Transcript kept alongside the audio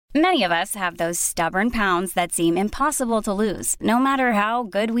Many of us have those stubborn pounds that seem impossible to lose, no matter how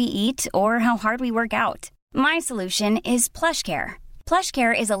good we eat or how hard we work out. My solution is PlushCare.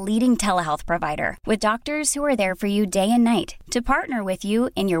 PlushCare is a leading telehealth provider with doctors who are there for you day and night to partner with you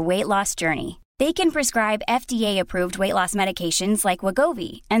in your weight loss journey. They can prescribe FDA-approved weight loss medications like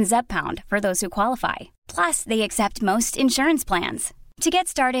Wegovy and Zepbound for those who qualify. Plus, they accept most insurance plans. To get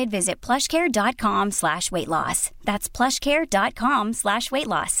started, visit plushcare.com/weightloss. That's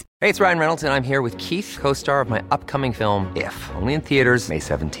plushcare.com/weightloss. Hey, it's Ryan Reynolds, and I'm here with Keith, co-star of my upcoming film, If, only in theaters May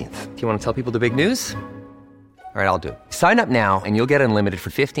 17th. Do you want to tell people the big news? All right, I'll do it. Sign up now and you'll get unlimited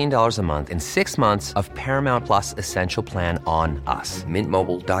for $15 a month and 6 months of Paramount Plus Essential Plan on us.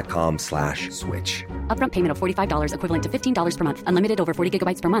 MintMobile.com/switch. Upfront payment of $45 equivalent to $15 per month. Unlimited over 40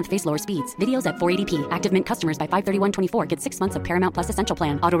 gigabytes per month. Face lower speeds. Videos at 480p. Active Mint customers by 531.24 get 6 months of Paramount Plus Essential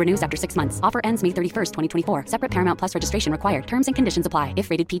Plan. Auto renews after 6 months. Offer ends May 31st, 2024. Separate Paramount Plus registration required. Terms and conditions apply if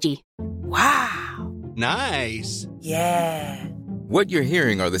rated PG. Wow. Nice. Yeah. What you're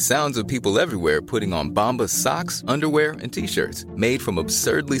hearing are the sounds of people everywhere putting on Bombas socks, underwear, and T-shirts made from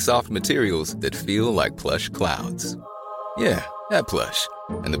absurdly soft materials that feel like plush clouds. Yeah, that plush.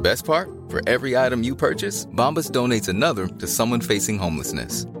 And the best part? For every item you purchase, Bombas donates another to someone facing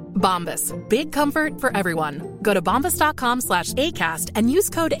homelessness. Bombas. Big comfort for everyone. Go to bombas.com/ACAST and use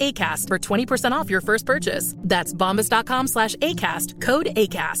code ACAST for 20% off your first purchase. That's bombas.com/ACAST. Code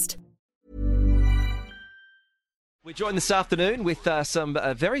ACAST. We're joined this afternoon with some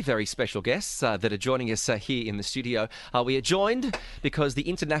very, very special guests that are joining us here in the studio. We are joined because the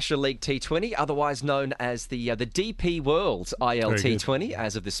International League T20, otherwise known as the DP World ILT20,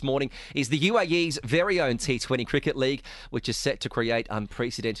 as of this morning, is the UAE's very own T20 cricket league, which is set to create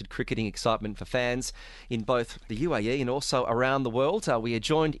unprecedented cricketing excitement for fans in both the UAE and also around the world. We are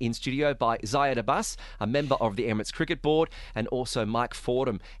joined in studio by Zayad Abbas, a member of the Emirates Cricket Board, and also Mike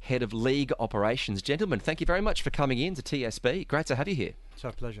Fordham, head of league operations. Gentlemen, thank you very much for coming in to TSB. Great to have you here. It's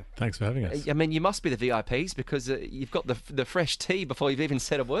our pleasure. Thanks for having us. I mean, you must be the VIPs because you've got the fresh tea before you've even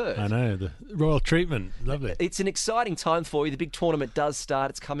said a word. I know, the royal treatment. Lovely. It's an exciting time for you. The big tournament does start.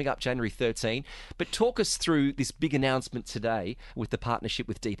 It's coming up January 13. But talk us through this big announcement today with the partnership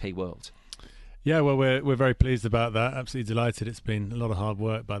with DP World. Yeah, well, we're very pleased about that. Absolutely delighted. It's been a lot of hard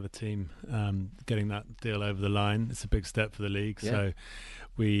work by the team getting that deal over the line. It's a big step for the league. Yeah. So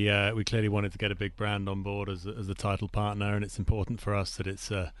we clearly wanted to get a big brand on board as the title partner, and it's important for us that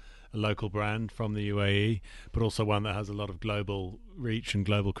it's a local brand from the UAE, but also one that has a lot of global reach and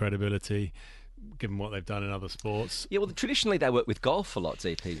global credibility, given what they've done in other sports. Yeah, well, traditionally they work with golf a lot,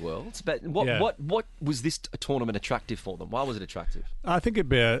 DP World. But what was this tournament attractive for them? Why was it attractive? I think it'd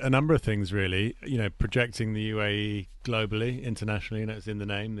be a number of things, really. You know, projecting the UAE globally, internationally, and it's in the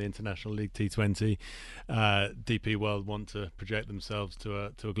name, the International League T20. DP World want to project themselves to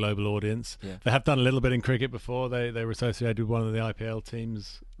a global audience. Yeah. They have done a little bit in cricket before. They were associated with one of the IPL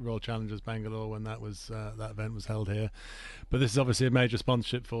teams, Royal Challengers Bangalore, when that event was held here. But this is obviously a major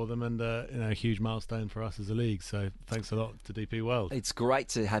sponsorship for them, and a huge milestone for us as a league. So thanks a lot to DP World. It's great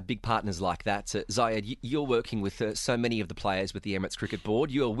to have big partners like that. Zayad, you're working with so many of the players with the Emirates Cricket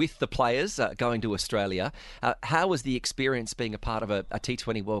Board. You're with the players going to Australia. How was the experience being a part of a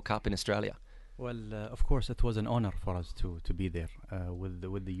T20 World Cup in Australia? Well, of course, it was an honor for us to be there with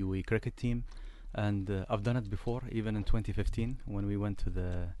the UAE cricket team. And I've done it before, even in 2015 when we went to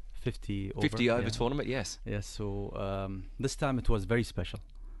the 50 over tournament. Yes, so this time it was very special,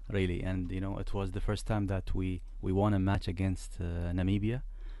 really, and it was the first time that we won a match against Namibia.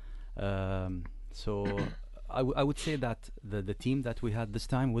 So I would say that the team that we had this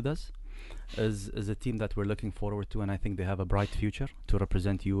time with us is a team that we're looking forward to, and I think they have a bright future to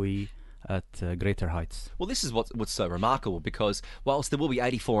represent UAE at greater heights. Well, this is what's so remarkable, because whilst there will be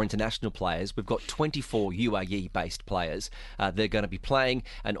 84 international players, we've got 24 UAE-based players. They're going to be playing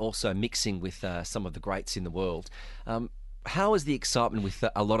and also mixing with some of the greats in the world. How is the excitement with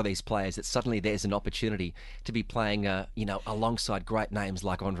a lot of these players that suddenly there's an opportunity to be playing, alongside great names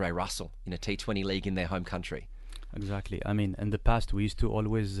like Andre Russell in a T20 league in their home country? Exactly. I mean, in the past, we used to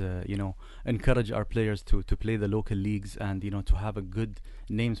always, encourage our players to play the local leagues and, to have a good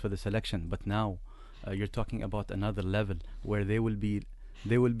names for the selection. But now you're talking about another level where they will be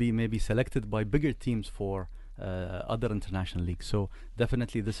maybe selected by bigger teams for other international leagues. So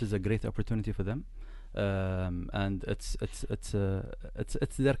definitely this is a great opportunity for them. And it's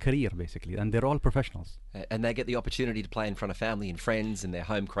their career basically, and they're all professionals. And they get the opportunity to play in front of family and friends and their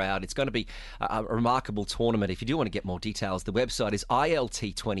home crowd. It's going to be a remarkable tournament. If you do want to get more details, the website is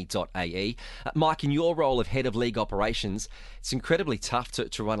ILT20.ae. Mike, in your role of head of league operations, it's incredibly tough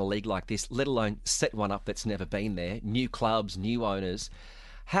to run a league like this, let alone set one up that's never been there. New clubs, new owners.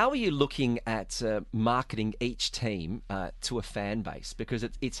 How are you looking at marketing each team to a fan base? Because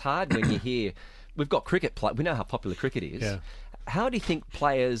it's hard when you hear, we've got cricket play. We know how popular cricket is. Yeah. How do you think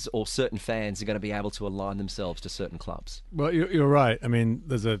players or certain fans are going to be able to align themselves to certain clubs? Well, you're right. I mean,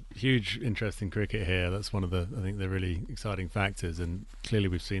 there's a huge interest in cricket here. That's one of the, I think, the really exciting factors. And clearly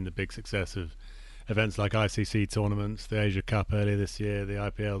we've seen the big success of events like ICC tournaments, the Asia Cup earlier this year, the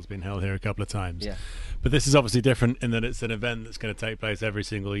IPL's been held here a couple of times. Yeah. But this is obviously different in that it's an event that's going to take place every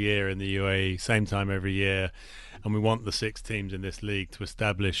single year in the UAE, same time every year. And we want the 6 teams in this league to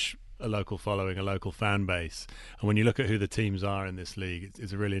establish a local following, a local fan base. And when you look at who the teams are in this league,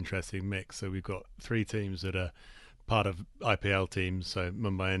 it's a really interesting mix. So we've got 3 teams that are part of IPL teams, so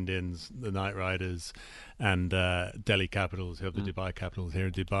Mumbai Indians, the Knight Riders, and Delhi Capitals, who have the Dubai Capitals here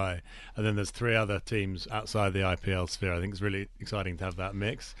in Dubai. And then there's 3 other teams outside the IPL sphere. I think it's really exciting to have that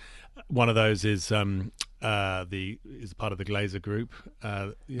mix. One of those is part of the Glazer Group.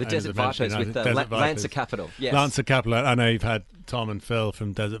 The Desert Vipers with Lancer Capital. Yes. Lancer Capital. I know you've had Tom and Phil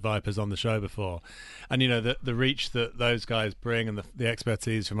from Desert Vipers on the show before. And, you know, the reach that those guys bring and the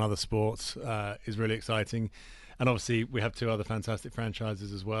expertise from other sports is really exciting. And obviously, we have 2 other fantastic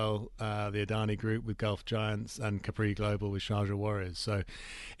franchises as well, the Adani Group with Gulf Giants and Capri Global with Sharjah Warriors. So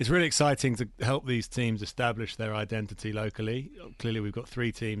it's really exciting to help these teams establish their identity locally. Clearly, we've got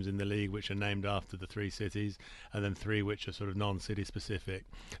 3 teams in the league which are named after the 3 cities, and then 3 which are sort of non-city specific,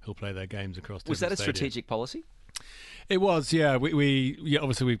 who'll play their games across different stadiums. Was that a stadiums. strategic policy? It was, yeah. We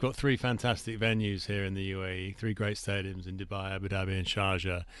obviously we've got 3 fantastic venues here in the UAE, 3 great stadiums in Dubai, Abu Dhabi, and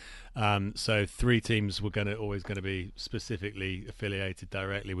Sharjah. So 3 teams were always going to be specifically affiliated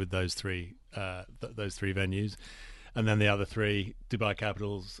directly with those 3 venues, and then the other 3, Dubai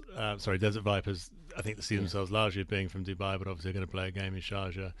Capitals, Desert Vipers. I think they see themselves largely being from Dubai, but obviously they're going to play a game in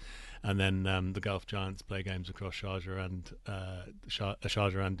Sharjah, and then the Gulf Giants play games across Sharjah and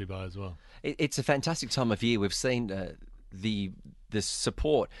Dubai as well. It's a fantastic time of year. We've seen the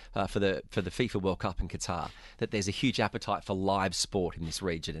support for the FIFA World Cup in Qatar, that there's a huge appetite for live sport in this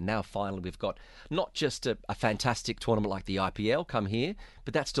region. And now finally we've got not just a fantastic tournament like the IPL come here,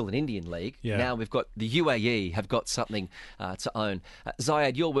 but that's still an Indian league. Yeah. Now we've got the UAE have got something to own.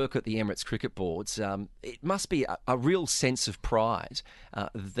 Zayad, your work at the Emirates Cricket Boards, it must be a real sense of pride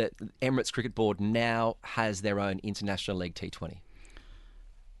that Emirates Cricket Board now has their own International League T20.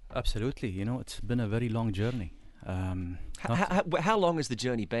 Absolutely. You know, it's been a very long journey. How long has the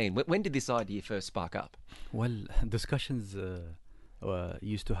journey been? When did this idea first spark up? Well, discussions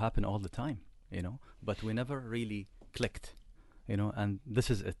used to happen all the time, you know, but we never really clicked, you know, and this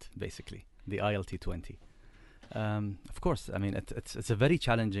is it, basically, the ILT20. Of course, I mean, it's a very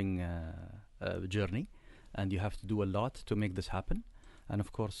challenging journey, and you have to do a lot to make this happen. And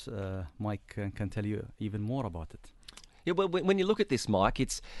of course, Mike can tell you even more about it. Yeah, well, when you look at this, Mike,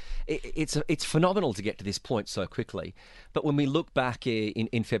 it's phenomenal to get to this point so quickly. But when we look back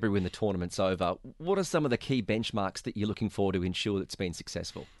in February when the tournament's over, what are some of the key benchmarks that you're looking for to ensure that it's been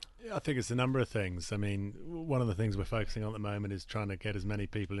successful? I think it's a number of things. I mean, one of the things we're focusing on at the moment is trying to get as many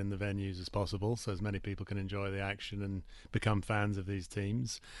people in the venues as possible, so as many people can enjoy the action and become fans of these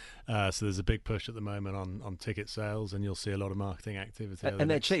teams. So there's a big push at the moment on ticket sales, and you'll see a lot of marketing activity. And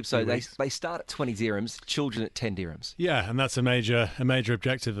they're cheap, so they start at 20 dirhams, children at 10 dirhams. Yeah, and that's a major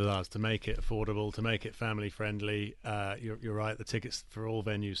objective of ours, to make it affordable, to make it family friendly. You're right, the tickets for all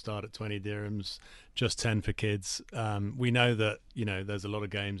venues start at 20 dirhams, just 10 for kids. We know that, you know, there's a lot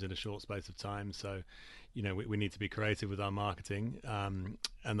of games in a short space of time, so, you know, we need to be creative with our marketing,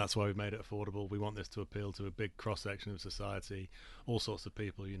 and that's why we've made it affordable. We want this to appeal to a big cross-section of society, all sorts of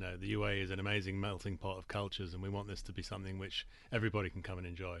people. You know, the UAE is an amazing melting pot of cultures, and we want this to be something which everybody can come and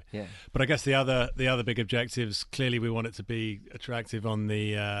enjoy. Yeah. But I guess the other big objectives, clearly we want it to be attractive on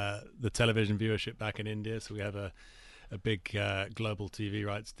the television viewership back in India, so we have a big global TV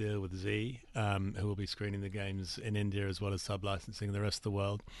rights deal with Z, who will be screening the games in India as well as sub-licensing in the rest of the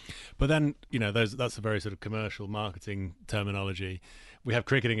world. But then, you know, that's a very sort of commercial marketing terminology. We have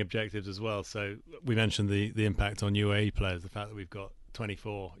cricketing objectives as well. So we mentioned the impact on UAE players, the fact that we've got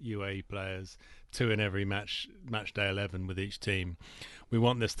 24 UAE players, 2 in every match day 11 with each team. We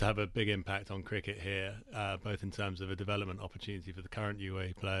want this to have a big impact on cricket here, both in terms of a development opportunity for the current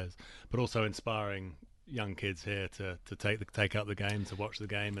UAE players, but also inspiring young kids here to take up the game, to watch the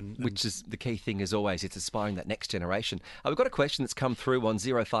game, and which is the key thing as always. It's inspiring that next generation. We've got a question that's come through on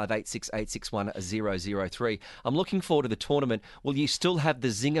 0586861003. I'm looking forward to the tournament. Will you still have the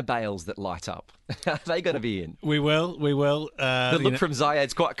zinger bales that light up? Are they going to be in? We will. The look from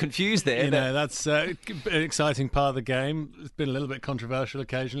Zayad's quite confused there. That's an exciting part of the game. It's been a little bit controversial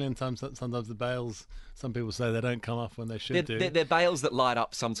occasionally, and sometimes the bails, some people say they don't come off when they should do. They're bails that light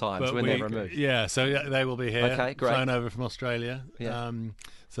up sometimes when they're removed. Yeah, so they will be here. Okay, great. Flown over from Australia. Yeah.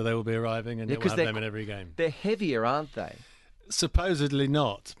 So they will be arriving, and we'll have them in every game. They're heavier, aren't they? Supposedly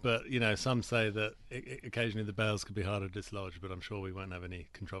not, but some say that occasionally the bails could be harder to dislodge. But I'm sure we won't have any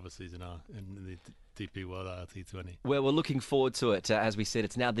controversies in the DP World ILT20. Well, we're looking forward to it. As we said,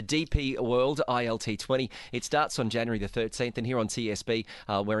 it's now the DP World ILT20. It starts on January the 13th, and here on TSB,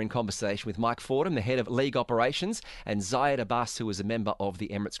 we're in conversation with Mike Fordham, the head of League Operations, and Zayad Abbas, who is a member of the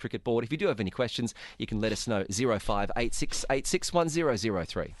Emirates Cricket Board. If you do have any questions, you can let us know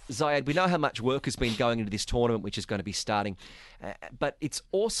 0586861003. Zayad, we know how much work has been going into this tournament, which is going to be starting, but it's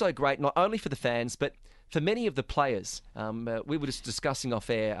also great not only for the fans, but for many of the players. We were just discussing off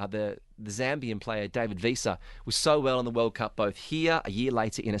air, the Zambian player David Visa was so well in the World Cup, both here, a year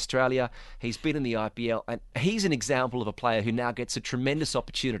later in Australia. He's been in the IPL, and he's an example of a player who now gets a tremendous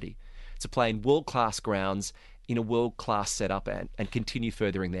opportunity to play in world-class grounds, in a world-class setup, and continue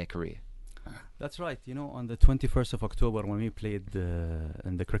furthering their career. That's right. On the 21st of October, when we played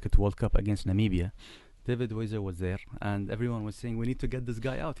in the Cricket World Cup against Namibia, David Visa was there, and everyone was saying, we need to get this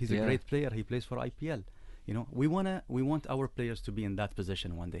guy out. He's a great player. He plays for IPL. We want our players to be in that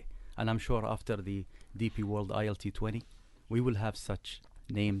position one day. And I'm sure after the DP World ILT20, we will have such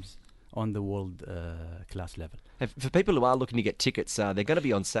names on the world class level. For people who are looking to get tickets, they're going to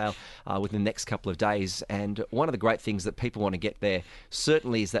be on sale within the next couple of days. And one of the great things that people want to get there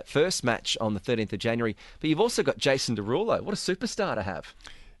certainly is that first match on the 13th of January. But you've also got Jason Derulo. What a superstar to have.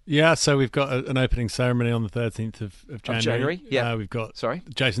 Yeah, so we've got an opening ceremony on the 13th of January. Yeah, we've got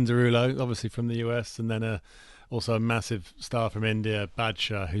Jason Derulo, obviously from the US, and then also a massive star from India,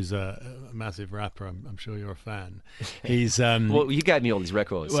 Badshah, who's a massive rapper. I'm sure you're a fan. He's well, you gave me all these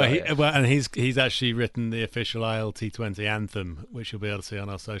records. And he's actually written the official ILT20 anthem, which you'll be able to see on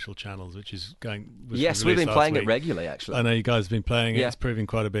our social channels, which is going. Yes, we've been playing it regularly. Actually, I know you guys have been playing it. It's proving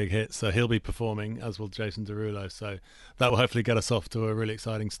quite a big hit. So he'll be performing, as will Jason Derulo. So that will hopefully get us off to a really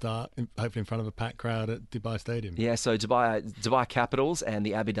exciting start. Hopefully in front of a packed crowd at Dubai Stadium. Yeah, so Dubai Capitals and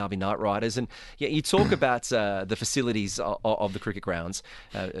the Abu Dhabi Knight Riders, and you talk about the facilities of the cricket grounds.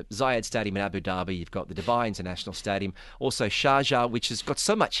 Zayad Stadium in Abu Dhabi, you've got the Dubai International Stadium, also Sharjah, which has got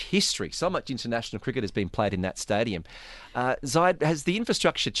so much history, so much international cricket has been played in that stadium. Zayad, has the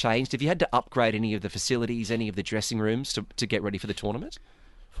infrastructure changed? Have you had to upgrade any of the facilities, any of the dressing rooms to get ready for the tournament?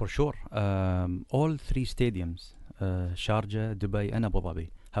 For sure. All three stadiums, Sharjah, Dubai and Abu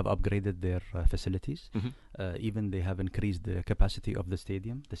Dhabi, have upgraded their facilities. Mm-hmm. Even they have increased the capacity of the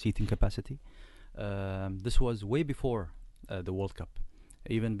stadium, the seating capacity. This was way before the World Cup,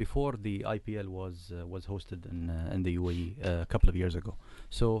 even before the IPL was hosted in the UAE a couple of years ago.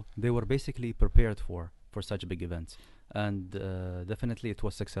 So they were basically prepared for such big events, and definitely it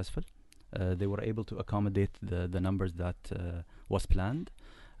was successful. They were able to accommodate the numbers that was planned,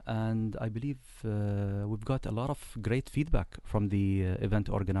 and I believe we've got a lot of great feedback from the event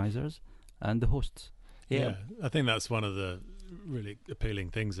organizers and the hosts. Yeah, I think that's one of the really appealing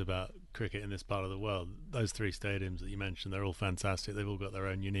things about cricket in this part of the world. Those three stadiums that you mentioned, they're all fantastic. They've all got their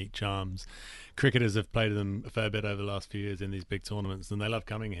own unique charms. Cricketers have played them a fair bit over the last few years in these big tournaments, and they love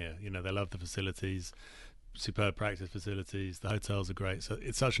coming here. They love the facilities, superb practice facilities. The hotels are great. So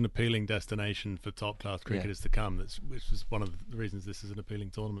it's such an appealing destination for top-class cricketers to come, which is one of the reasons this is an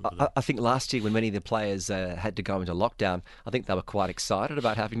appealing tournament for them. I think last year when many of the players had to go into lockdown, I think they were quite excited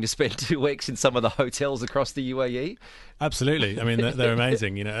about having to spend 2 weeks in some of the hotels across the UAE. Absolutely. I mean, they're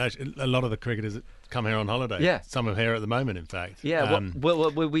amazing. Actually, a lot of the cricketers come here on holiday. Yeah. Some are here at the moment, in fact. Yeah.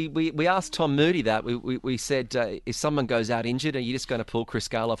 We asked Tom Moody that. We said, if someone goes out injured, are you just going to pull Chris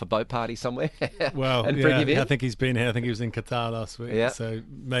Gale off a boat party somewhere? Well, and bring him in? I think he's been here. I think he was in Qatar last week. Yeah. So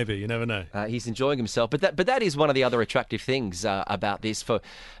maybe, you never know. He's enjoying himself. But that is one of the other attractive things about this for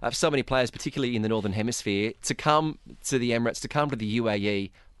so many players, particularly in the Northern Hemisphere, to come to the Emirates, to come to the UAE.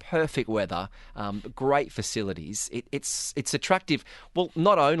 Perfect weather, great facilities. It's attractive. Well,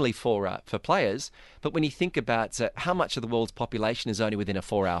 not only for players, but when you think about how much of the world's population is only within a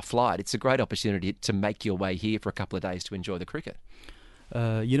 4-hour flight, it's a great opportunity to make your way here for a couple of days to enjoy the cricket.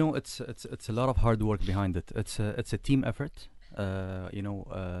 It's a lot of hard work behind it. It's a team effort.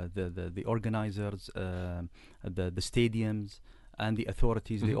 The organizers, the stadiums, and the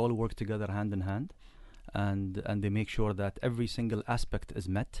authorities. Mm-hmm. They all work together hand in hand. And they make sure that every single aspect is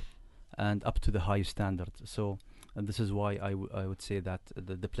met and up to the highest standard. So this is why I would say that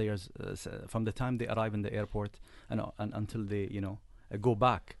the players, from the time they arrive in the airport and until they go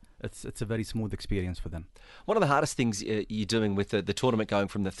back, it's a very smooth experience for them. One of the hardest things you're doing with the tournament going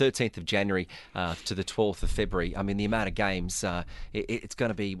from the 13th of January to the 12th of February, I mean, the amount of games, it's going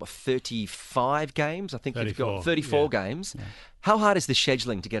to be, 35 games? I think 34, you've got 34 games. Yeah. How hard is the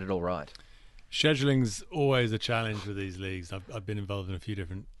scheduling to get it all right? Scheduling's always a challenge with these leagues. I've been involved in a few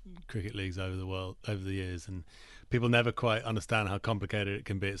different cricket leagues over the years, and people never quite understand how complicated it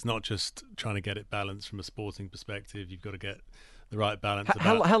can be. It's not just trying to get it balanced from a sporting perspective. You've got to get the right balance.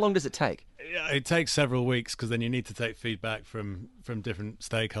 How long does it take? It takes several weeks, because then you need to take feedback from different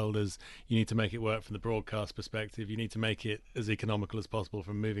stakeholders. You need to make it work from the broadcast perspective. You need to make it as economical as possible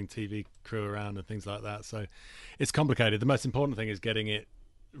from moving TV crew around and things like that. So it's complicated. The most important thing is getting it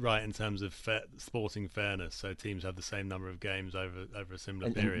right in terms of sporting fairness, so teams have the same number of games over a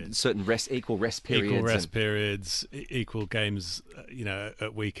similar period. And certain equal rest periods. Equal games,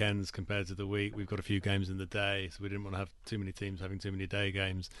 at weekends compared to the week. We've got a few games in the day, so we didn't want to have too many teams having too many day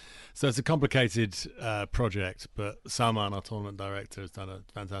games. So it's a complicated project, but Salman, our tournament director, has done a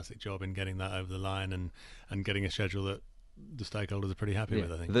fantastic job in getting that over the line and getting a schedule that the stakeholders are pretty happy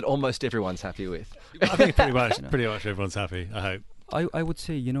with, I think. That almost everyone's happy with. I think pretty much everyone's happy, I hope. I would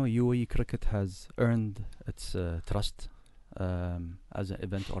say, UAE cricket has earned its trust as an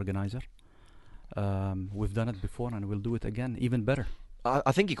event organizer. We've done it before and we'll do it again, even better.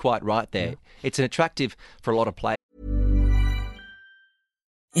 I think you're quite right there. Yeah. It's an attractive for a lot of players.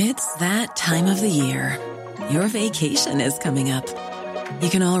 It's that time of the year. Your vacation is coming up. You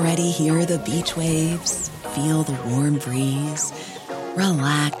can already hear the beach waves, feel the warm breeze,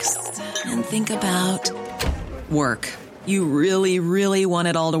 relax, and think about work. You really, really want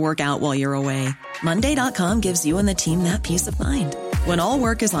it all to work out while you're away. Monday.com gives you and the team that peace of mind. When all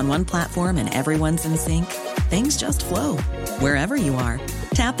work is on one platform and everyone's in sync, things just flow. Wherever you are,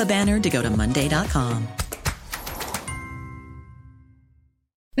 tap the banner to go to Monday.com.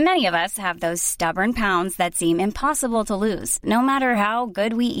 Many of us have those stubborn pounds that seem impossible to lose, no matter how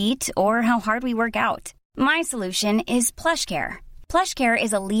good we eat or how hard we work out. My solution is PlushCare. PlushCare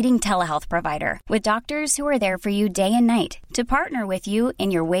is a leading telehealth provider with doctors who are there for you day and night to partner with you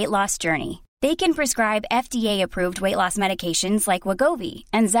in your weight loss journey. They can prescribe FDA-approved weight loss medications like Wegovy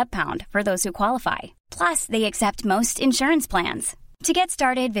and Zepbound for those who qualify. Plus, they accept most insurance plans. To get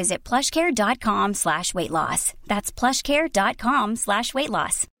started, visit plushcare.com/weightloss. That's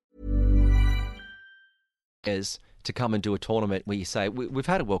plushcare.com/weightloss. Is to come and do a tournament where you say, we've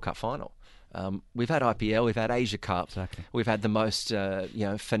had a World Cup final. We've had IPL, we've had Asia Cup, exactly. We've had the most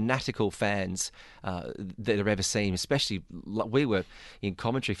fanatical fans that I've ever seen. Especially, we were in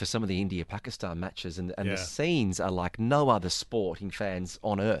commentary for some of the India-Pakistan matches, and the scenes are like no other sporting fans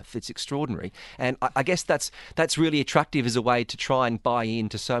on earth. It's extraordinary, and I guess that's really attractive as a way to try and buy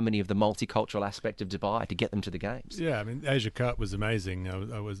into so many of the multicultural aspect of Dubai to get them to the games. Yeah, I mean, Asia Cup was amazing.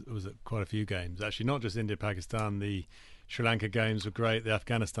 I was at quite a few games actually, not just India-Pakistan. The Sri Lanka games were great. The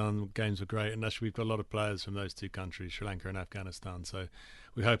Afghanistan games were great. And actually, we've got a lot of players from those two countries, Sri Lanka and Afghanistan. So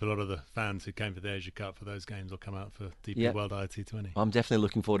we hope a lot of the fans who came for the Asia Cup for those games will come out for DP World ILT20. I'm definitely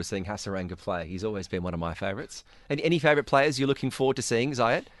looking forward to seeing Hasaranga play. He's always been one of my favourites. Any favourite players you're looking forward to seeing,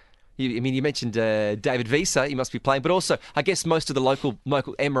 Zayad? You mentioned David Visa, he must be playing, but also I guess most of the local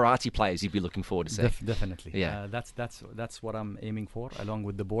Emirati players you'd be looking forward to seeing. Definitely, yeah. That's what I'm aiming for, along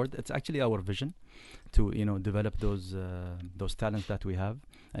with the board. It's actually our vision to develop those talents that we have,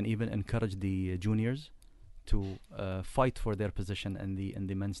 and even encourage the juniors to fight for their position in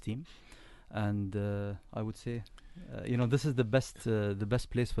the men's team. And I would say, this is the best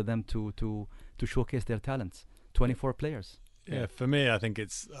place for them to showcase their talents. 24 players. Yeah, for me, I think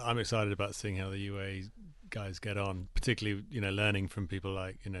I'm excited about seeing how the UAE guys get on, particularly, learning from people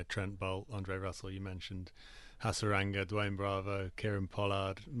like, Trent Bolt, Andre Russell, you mentioned, Hasaranga, Dwayne Bravo, Kieran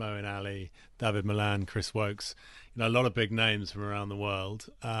Pollard, Moeen Ali, David Milan, Chris Wokes, a lot of big names from around the world.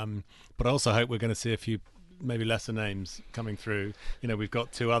 But I also hope we're going to see a few maybe lesser names coming through. We've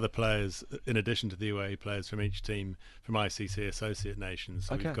got two other players, in addition to the UAE players, from each team from ICC associate nations.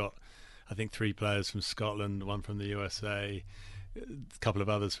 So we've got, I think, 3 players from Scotland, 1 from the USA, a couple of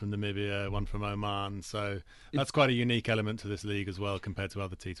others from Namibia, 1 from Oman. So that's quite a unique element to this league as well compared to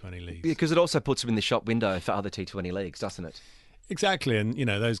other T20 leagues. Because it also puts them in the shop window for other T20 leagues, doesn't it? Exactly, and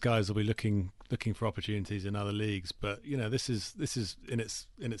those guys will be looking for opportunities in other leagues. But this is in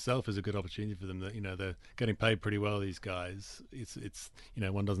itself is a good opportunity for them. That they're getting paid pretty well. These guys, it's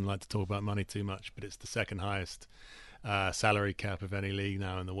one doesn't like to talk about money too much, but it's the second highest salary cap of any league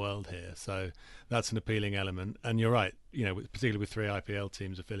now in the world here, so that's an appealing element. And you're right, particularly with 3 IPL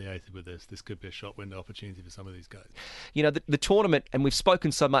teams affiliated with this could be a shop window opportunity for some of these guys. The tournament, and we've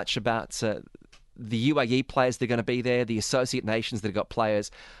spoken so much about the UAE players that are going to be there, the associate nations that have got players,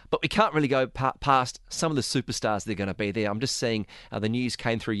 but we can't really go past some of the superstars that are going to be there. I'm just seeing the news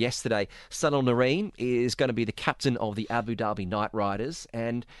came through yesterday. Sunil Nareen is going to be the captain of the Abu Dhabi Knight Riders.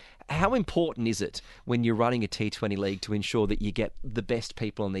 And how important is it when you're running a T20 league to ensure that you get the best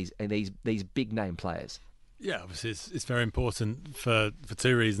people in these big name players? Yeah, obviously it's very important for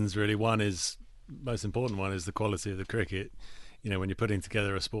two reasons really. Most important one is the quality of the cricket. You know, when you're putting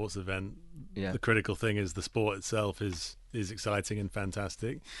together a sports event, the critical thing is the sport itself is exciting and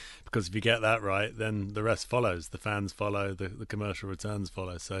fantastic, because if you get that right, then the rest follows. The fans follow, the commercial returns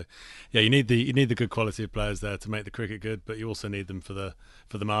follow. So, yeah, you need the good quality of players there to make the cricket good, but you also need them for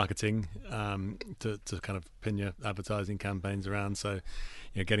the marketing, to kind of pin your advertising campaigns around. So,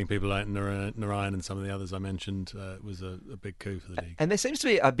 you know, getting people like Narayan and some of the others I mentioned was a big coup for the league. And there seems to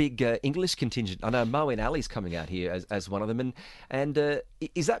be a big English contingent. I know Moeen Ali's coming out here as one of them, and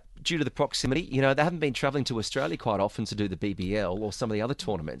is that due to the proximity? You know, they haven't been travelling to Australia quite often to do the BBL or some of the other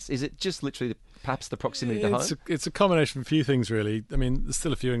tournaments. Is it just literally perhaps the proximity to home? It's a combination of a few things, really. I mean, there's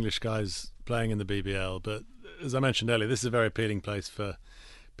still a few English guys playing in the BBL, but as I mentioned earlier, this is a very appealing place for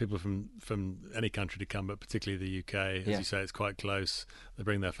people from any country to come, but particularly the UK. As you say, it's quite close. They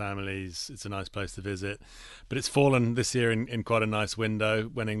bring their families. It's a nice place to visit. But it's fallen this year in quite a nice window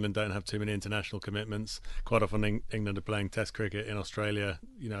when England don't have too many international commitments. Quite often England are playing Test cricket in Australia,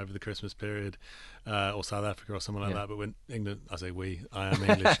 you know, over the Christmas period, or South Africa or something like that. But when England, I am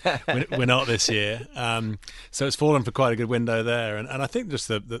English, we're not this year. So it's fallen for quite a good window there. And I think just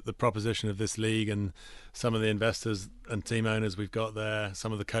the proposition of this league and some of the investors and team owners we've got there,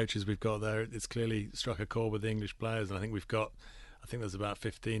 some of the coaches we've got there, it's clearly struck a chord with the English players. And I think there's about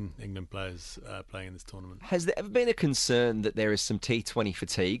 15 England players playing in this tournament. Has there ever been a concern that there is some T20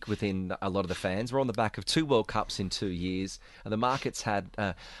 fatigue within a lot of the fans? We're on the back of 2 World Cups in 2 years. The market's had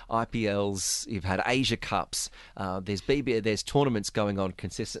IPLs, you've had Asia Cups, there's BBL, there's tournaments going on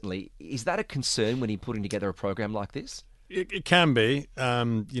consistently. Is that a concern when you're putting together a program like this? It can be.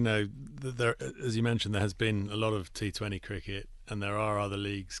 You know, there, as you mentioned, there has been a lot of T20 cricket, and there are other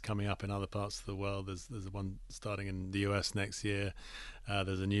leagues coming up in other parts of the world. There's one starting in the US next year.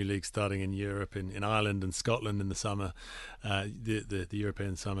 There's a new league starting in Europe, in Ireland and Scotland in the summer, the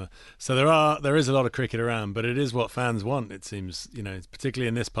European summer. So there is a lot of cricket around, but it is what fans want. It seems, you know, particularly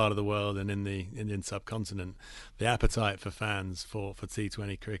in this part of the world and in the Indian subcontinent, the appetite for fans for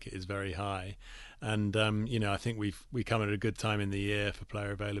T20 cricket is very high. And you know, I think we come at a good time in the year for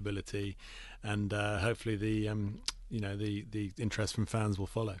player availability, and hopefully the interest from fans will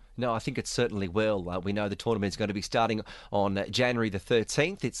follow. No, I think it certainly will. We know the tournament is going to be starting on January the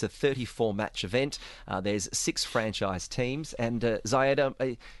 13th. It's a 34-match event. There's 6 franchise teams. And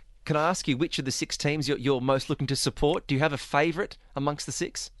Zayad, can I ask you which of the 6 teams you're most looking to support? Do you have a favourite amongst the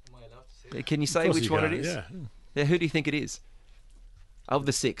 6? Can you say which one it is? Yeah. Who do you think it is? Of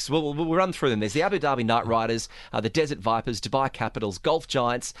the 6, we'll run through them. There's the Abu Dhabi Knight Riders, the Desert Vipers, Dubai Capitals, Gulf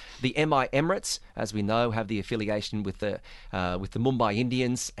Giants, the Emirates, as we know, have the affiliation with the Mumbai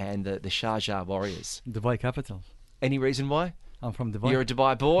Indians and the Sharjah Warriors. Dubai Capitals. Any reason why? I'm from Dubai. You're a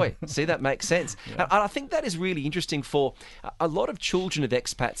Dubai boy. See, that makes sense. And I think that is really interesting for a lot of children of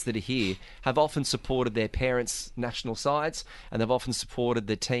expats that are here have often supported their parents' national sides, and they've often supported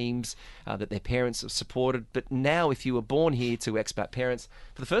the teams that their parents have supported. But now, if you were born here to expat parents,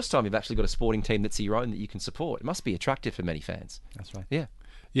 for the first time, you've actually got a sporting team that's your own that you can support. It must be attractive for many fans. That's right. Yeah.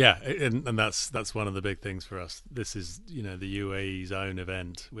 Yeah, and that's one of the big things for us. This is, you know, the UAE's own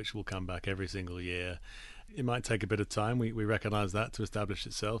event, which will come back every single year. It might take a bit of time. We recognise that to establish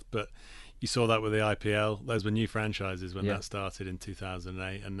itself, but you saw that with the IPL. Those were new franchises when that started in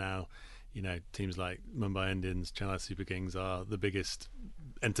 2008, and now, you know, teams like Mumbai Indians, Chennai Super Kings are the biggest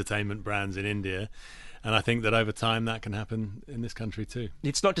entertainment brands in India. And I think that over time that can happen in this country too.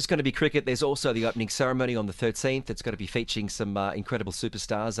 It's not just going to be cricket. There's also the opening ceremony on the 13th. It's going to be featuring some incredible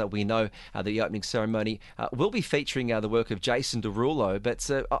superstars. We know the opening ceremony will be featuring the work of Jason Derulo. But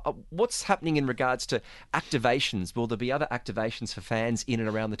what's happening in regards to activations? Will there be other activations for fans in and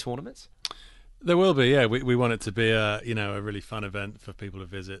around the tournaments? There will be, yeah. We want it to be a really fun event for people to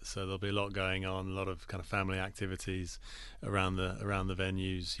visit. So there'll be a lot going on, a lot of kind of family activities around the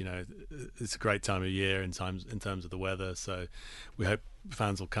venues. You know, it's a great time of year in terms of the weather. So we hope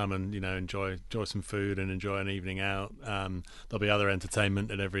fans will come and, you know, enjoy some food and enjoy an evening out. There'll be other entertainment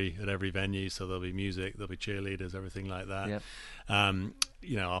at every venue. So there'll be music, there'll be cheerleaders, everything like that. Yep.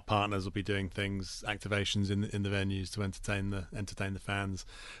 You know, our partners will be doing things, activations in the venues to entertain the fans.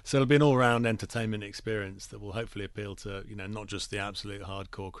 So it'll be an all-round entertainment experience that will hopefully appeal to, you know, not just the absolute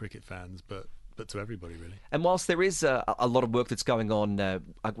hardcore cricket fans, but but to everybody really. And whilst there is a lot of work that's going on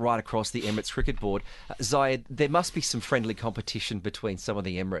right across the Emirates Cricket Board, Zayad, there must be some friendly competition between some of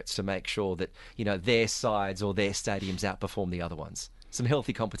the Emirates to make sure that their sides or their stadiums outperform the other ones. Some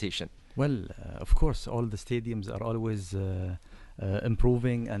healthy competition. Well, of course, all the stadiums are always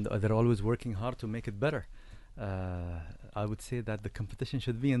improving, and they're always working hard to make it better. I would say that the competition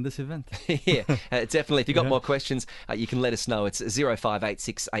should be in this event. Yeah, definitely. If you've got more questions, you can let us know. It's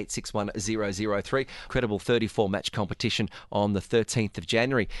 0586 861 003. Incredible 34-match competition on the 13th of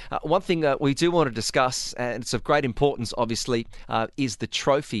January. One thing we do want to discuss, and it's of great importance, obviously, is the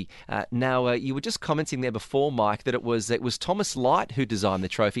trophy. Now, you were just commenting there before, Mike, that it was Thomas Light who designed the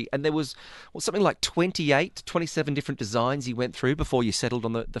trophy, and there was something like 27 different designs you went through before you settled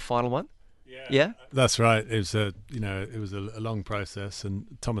on the final one. Yeah, that's right. It was a long process, and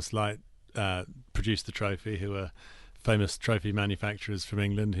Thomas Light produced the trophy, who are famous trophy manufacturers from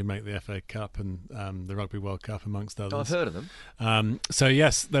England who make the FA Cup and the Rugby World Cup, amongst others. I've heard of them. So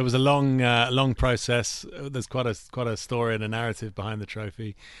yes, there was a long process. There's quite a story and a narrative behind the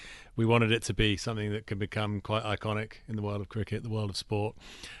trophy. We wanted it to be something that can become quite iconic in the world of cricket, the world of sport.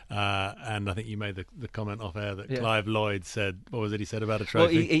 And I think you made the comment off air that Clive Lloyd said, what was it he said about a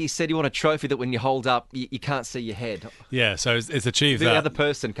trophy? Well, he said you want a trophy that when you hold up, you can't see your head. Yeah, so it's achieved the that. The other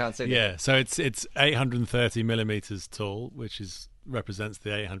person can't see Yeah, so it's 830 millimetres tall, which represents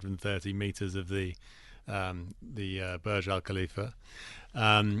the 830 metres of the Burj Al Khalifa.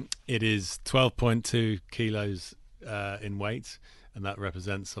 It is 12.2 kilos in weight, and that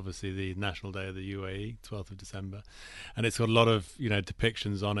represents obviously the National Day of the UAE, 12th of December. And it's got a lot of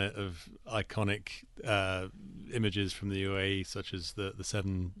depictions on it of iconic images from the UAE, such as the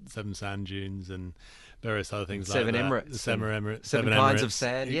seven sand dunes and various other things like that. Emirates. The seven kinds of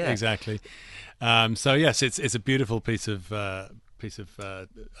sand, yeah. Exactly. So yes, it's a beautiful piece of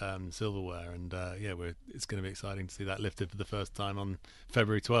silverware, and it's going to be exciting to see that lifted for the first time on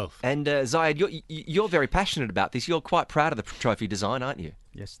February 12th. And Zayad, you're very passionate about this. You're quite proud of the trophy design, aren't you?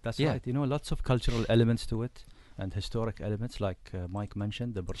 Yes, that's right. Lots of cultural elements to it and historic elements, like Mike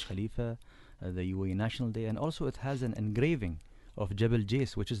mentioned, the Burj Khalifa, the UAE National Day, and also it has an engraving of Jebel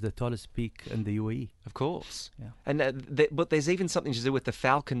Jais, which is the tallest peak in the UAE. Of course. Yeah. And but there's even something to do with the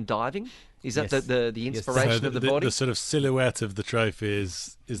falcon diving. Is that Yes. the inspiration So of the body? The sort of silhouette of the trophy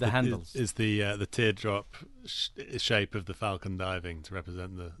is the handles. Is the teardrop shape of the falcon diving to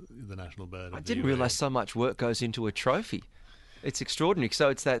represent the national bird. I didn't realise so much work goes into a trophy. It's extraordinary. So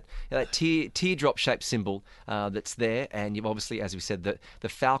it's that teardrop shaped symbol that's there, and you've obviously, as we said, the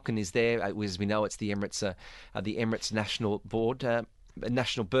falcon is there. As we know, it's the Emirates national board.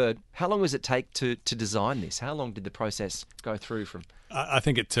 National bird. How long does it take to design this? How long did the process go through from? I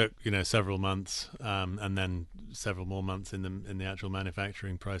think it took several months, and then several more months in the actual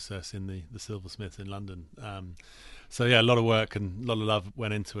manufacturing process in the silversmith in London. So yeah, a lot of work and a lot of love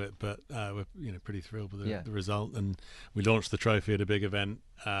went into it, but we're pretty thrilled with the result. And we launched the trophy at a big event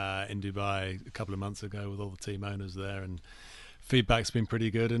in Dubai a couple of months ago with all the team owners there, and feedback's been pretty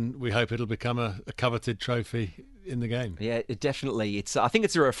good, and we hope it'll become a coveted trophy in the game. Yeah, definitely. I think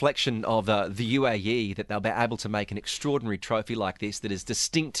it's a reflection of the UAE that they'll be able to make an extraordinary trophy like this that is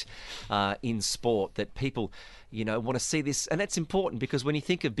distinct in sport, that people want to see this. And that's important because when you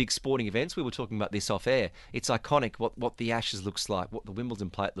think of big sporting events, we were talking about this off air, it's iconic what the Ashes looks like, what the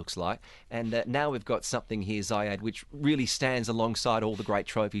Wimbledon plate looks like. And now we've got something here, Zayad, which really stands alongside all the great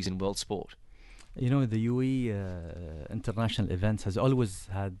trophies in world sport. The UAE international events has always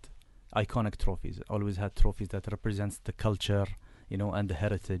had iconic trophies, always had trophies that represents the culture, and the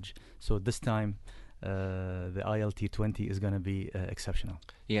heritage. So this time, the ILT20 is going to be exceptional.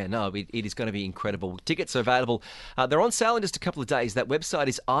 Yeah, no, it is going to be incredible. Tickets are available. They're on sale in just a couple of days. That website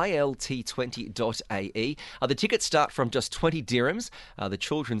is ILT20.ae. The tickets start from just 20 dirhams. The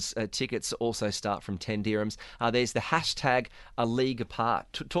children's tickets also start from 10 dirhams. There's the hashtag A League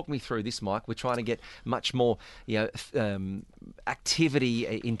Apart. Talk me through this, Mike. We're trying to get much more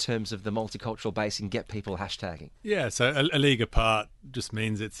activity in terms of the multicultural base and get people hashtagging. Yeah, so a league apart just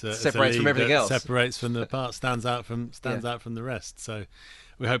means it's a separates from everything else. Separates from the part, stands out from the rest. So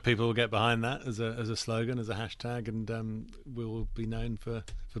we hope people will get behind that as a slogan, as a hashtag, and we will be known for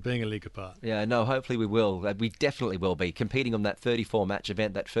being a league apart. Yeah, no, hopefully we will. We definitely will be competing on that 34-match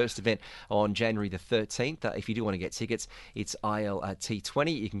event, that first event on January the 13th. If you do want to get tickets, it's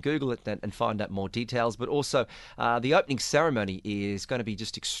ILT20. You can Google it and find out more details. But also, the opening ceremony is going to be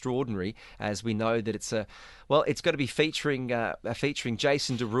just extraordinary, as we know that it's it's going to be featuring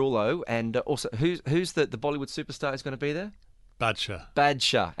Jason Derulo, and also who's the Bollywood superstar who's going to be there?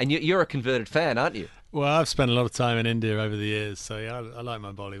 Badshah. And you're a converted fan, aren't you? Well, I've spent a lot of time in India over the years, so yeah, I like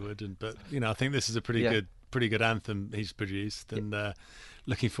my Bollywood, but I think this is a pretty good anthem he's produced, and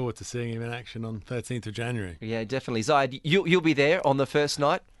looking forward to seeing him in action on 13th of January. Yeah, definitely. Zayad, you'll be there on the first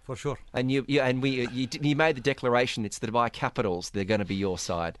night. For sure. And you made the declaration it's the Dubai Capitals. They're going to be your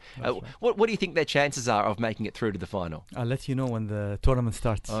side. Right. What do you think their chances are of making it through to the final? I'll let you know when the tournament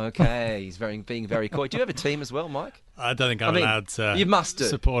starts. Okay, he's being very coy. Do you have a team as well, Mike? I don't think I'm allowed to you must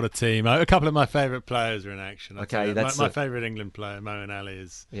support a team. A couple of my favourite players are in action. Okay, that's my favourite England player, Moeen Ali,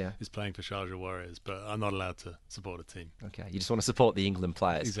 is playing for Sharjah Warriors, but I'm not allowed to support a team. Okay, you just want to support the England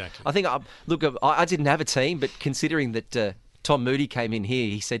players. Exactly. I think, I didn't have a team, but considering that Tom Moody came in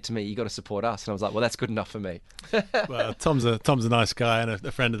here, he said to me, "You got to support us," and I was like, "Well, that's good enough for me." Well, Tom's a nice guy and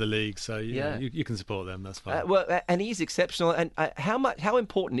a friend of the league, so you can support them. That's fine. And he's exceptional. And how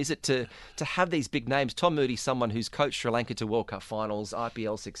important is it to have these big names? Tom Moody's someone who's coached Sri Lanka to World Cup finals,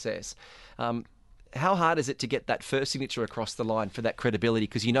 IPL success. How hard is it to get that first signature across the line for that credibility?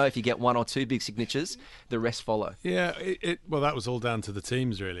 Because if you get one or two big signatures, the rest follow. Yeah, well, that was all down to the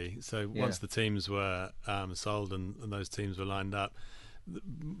teams, really. So once the teams were sold and those teams were lined up,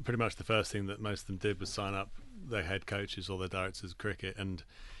 pretty much the first thing that most of them did was sign up their head coaches or their directors of cricket. And,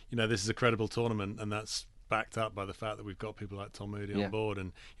 this is a credible tournament, and that's backed up by the fact that we've got people like Tom Moody on board.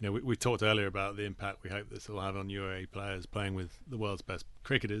 And we talked earlier about the impact we hope this will have on UAE players playing with the world's best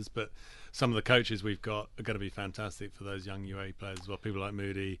cricketers, but some of the coaches we've got are going to be fantastic for those young UAE players as well. People like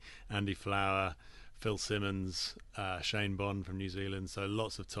Moody, Andy Flower, Phil Simmons, Shane Bond from New Zealand. So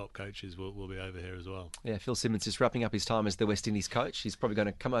lots of top coaches will be over here as well. Yeah, Phil Simmons is wrapping up his time as the West Indies coach. He's probably going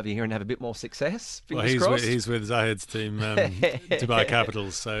to come over here and have a bit more success. Well, he's with Zayad's team, Dubai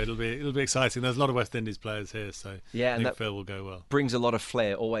Capitals. So it'll be exciting. There's a lot of West Indies players here, so I think Phil will go well. Brings a lot of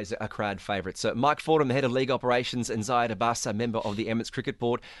flair. Always a crowd favourite. So Mike Fordham, the head of league operations, and Zayad Abbas, a member of the Emirates Cricket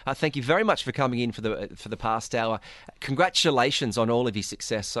Board. Thank you very much for coming in for the past hour. Congratulations on all of your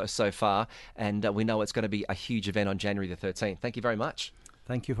success so far, and we know it's going to be a huge event on January the 13th. Thank you very much.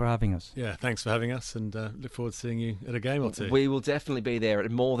 Thank you for having us. Yeah, thanks for having us, and look forward to seeing you at a game or two. We will definitely be there at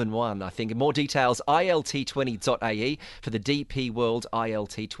more than one, I think. More details, ILT20.ae for the DP World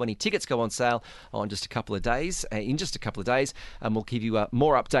ILT20. Tickets go on sale in just a couple of days, and we'll give you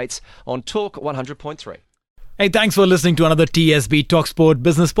more updates on Talk 100.3. Hey, thanks for listening to another TSB Talksport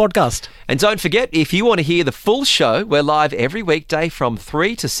Business Podcast. And don't forget, if you want to hear the full show, we're live every weekday from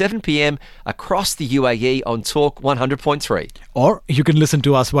 3 to 7 p.m. across the UAE on Talk 100.3. Or you can listen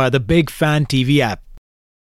to us via the Big Fan TV app.